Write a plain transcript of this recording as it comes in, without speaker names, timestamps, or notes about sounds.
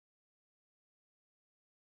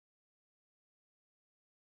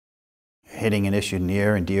hitting an issue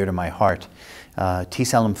near and dear to my heart.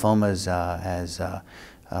 T-cell lymphomas, as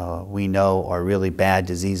we know, are really bad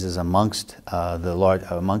diseases amongst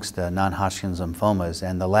the non-Hodgkin's lymphomas,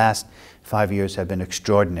 and the last 5 years have been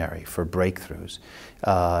extraordinary for breakthroughs.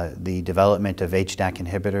 The development of HDAC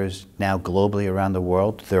inhibitors now globally around the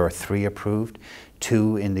world, there are 3 approved,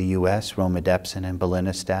 2 in the US, Romidepsin and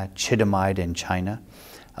Vorinostat, Chidamide in China.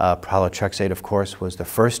 Pralatrexate, of course, was the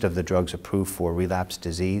first of the drugs approved for relapsed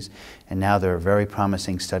disease, and now there are very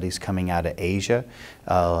promising studies coming out of Asia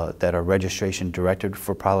that are registration directed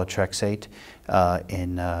for Pralatrexate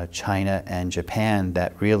in China and Japan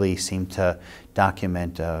that really seem to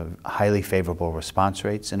document highly favorable response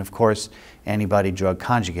rates, and of course antibody drug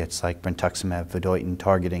conjugates like brentuximab vedotin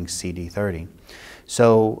targeting CD30.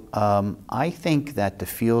 So I think that the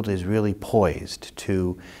field is really poised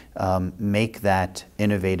to make that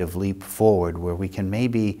innovative leap forward where we can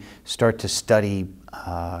maybe start to study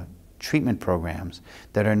treatment programs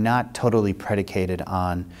that are not totally predicated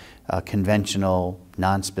on conventional,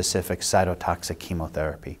 non-specific cytotoxic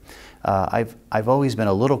chemotherapy. I've always been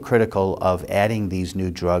a little critical of adding these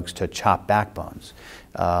new drugs to CHOP backbones.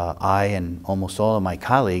 I and almost all of my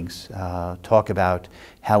colleagues talk about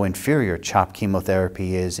how inferior CHOP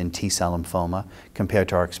chemotherapy is in T-cell lymphoma compared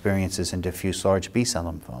to our experiences in diffuse large B-cell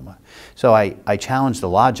lymphoma. So I challenge the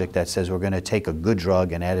logic that says we're going to take a good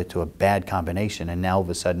drug and add it to a bad combination and now all of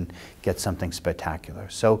a sudden get something spectacular.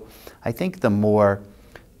 So I think the more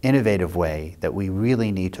innovative way that we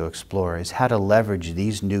really need to explore is how to leverage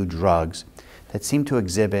these new drugs that seem to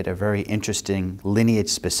exhibit a very interesting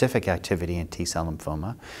lineage-specific activity in T-cell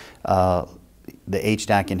lymphoma. The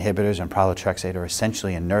HDAC inhibitors and Pralatrexate are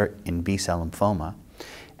essentially inert in B-cell lymphoma.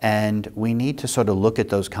 And we need to sort of look at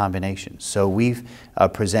those combinations. So we've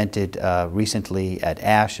presented recently at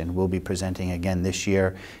ASH, and we'll be presenting again this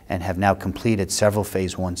year, and have now completed several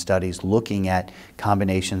phase 1 studies looking at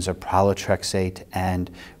combinations of Pralatrexate and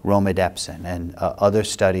Romidepsin, and other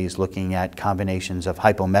studies looking at combinations of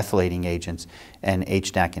hypomethylating agents and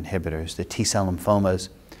HDAC inhibitors. The T-cell lymphomas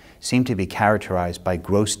seem to be characterized by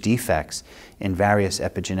gross defects in various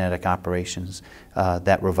epigenetic operations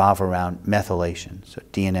that revolve around methylation, so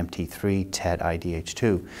DNMT3, TET,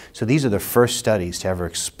 IDH2. So these are the first studies to ever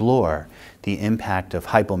explore the impact of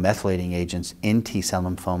hypomethylating agents in T-cell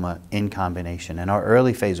lymphoma in combination. And our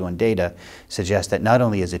early phase 1 data suggests that not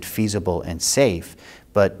only is it feasible and safe,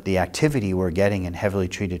 but the activity we're getting in heavily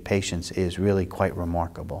treated patients is really quite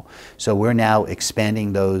remarkable. So we're now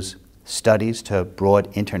expanding those studies to broad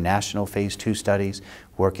international phase 2 studies,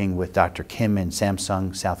 working with Dr. Kim in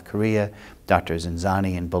Samsung, South Korea, Dr.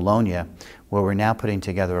 Zinzani in Bologna, where we're now putting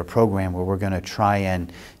together a program where we're going to try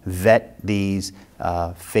and vet these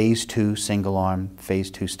phase 2 single-arm,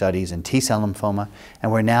 phase 2 studies in T-cell lymphoma,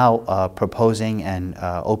 and we're now proposing and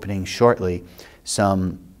opening shortly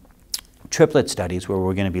some triplet studies where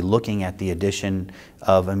we're going to be looking at the addition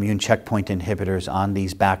of immune checkpoint inhibitors on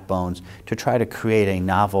these backbones to try to create a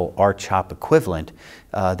novel R-CHOP equivalent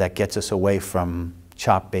that gets us away from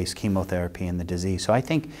CHOP-based chemotherapy in the disease. So I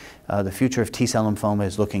think the future of T-cell lymphoma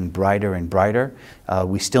is looking brighter and brighter.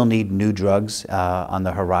 We still need new drugs on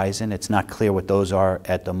the horizon. It's not clear what those are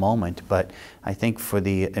at the moment, but I think for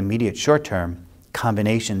the immediate short term,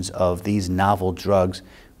 combinations of these novel drugs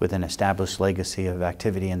with an established legacy of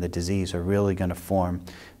activity in the disease are really going to form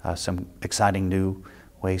some exciting new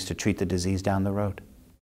ways to treat the disease down the road.